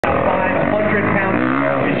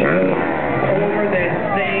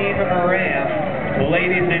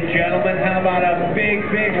Ladies and gentlemen, how about a big,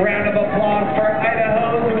 big round of applause for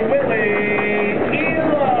Idaho's Willie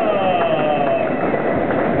Elo.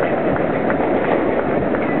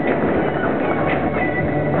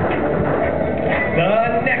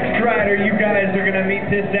 The next rider you guys are going to meet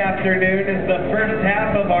this afternoon is the first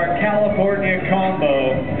half of our California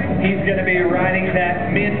combo. He's going to be riding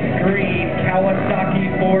that mint green Kawasaki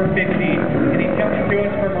 450, and he comes to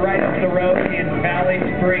us from right up the road in Valley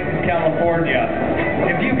Springs, California.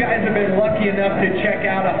 If you guys have been lucky enough to check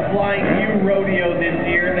out a Flying U rodeo this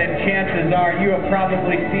year, then chances are you have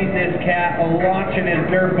probably seen this cat launching his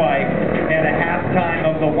dirt bike at a halftime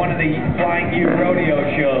of one of the Flying U rodeo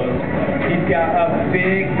shows. He's got a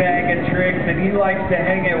big bag of tricks, and he likes to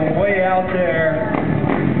hang it way out there.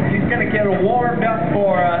 He's going to get warmed up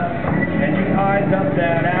for us, and he eyes up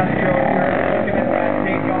that Astro turn, looking at that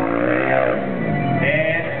takeoff.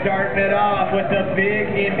 And starting it off with the big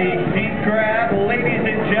Indy seat grab. Ladies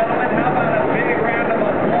and gentlemen, how about a big round of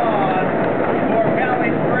applause for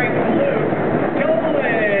Valley Springs Luke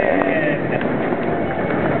Dolan.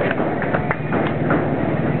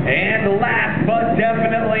 And last but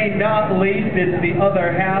definitely not least, it's the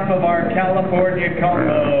other half of our California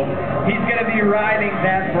combo. He's going to be riding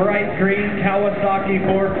that bright green Kawasaki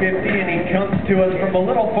 450, and he comes to us from a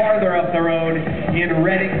little farther up the road in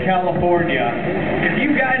Redding, California. If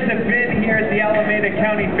you guys have been here at the Alameda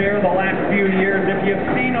County Fair the last few years, if you've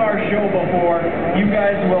seen our show before, you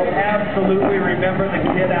guys will absolutely remember the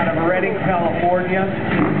kid out of Redding, California.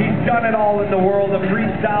 He's done it all in the world of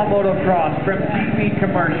freestyle motocross, from TV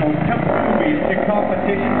commercials to movies to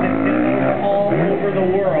competitions and demos all over the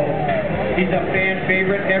world. He's a fan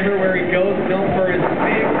favorite everywhere he goes, known for his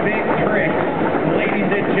big, big tricks. Ladies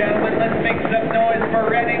and gentlemen, let's make some noise for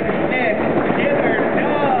Redding's Nick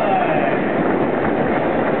Dog.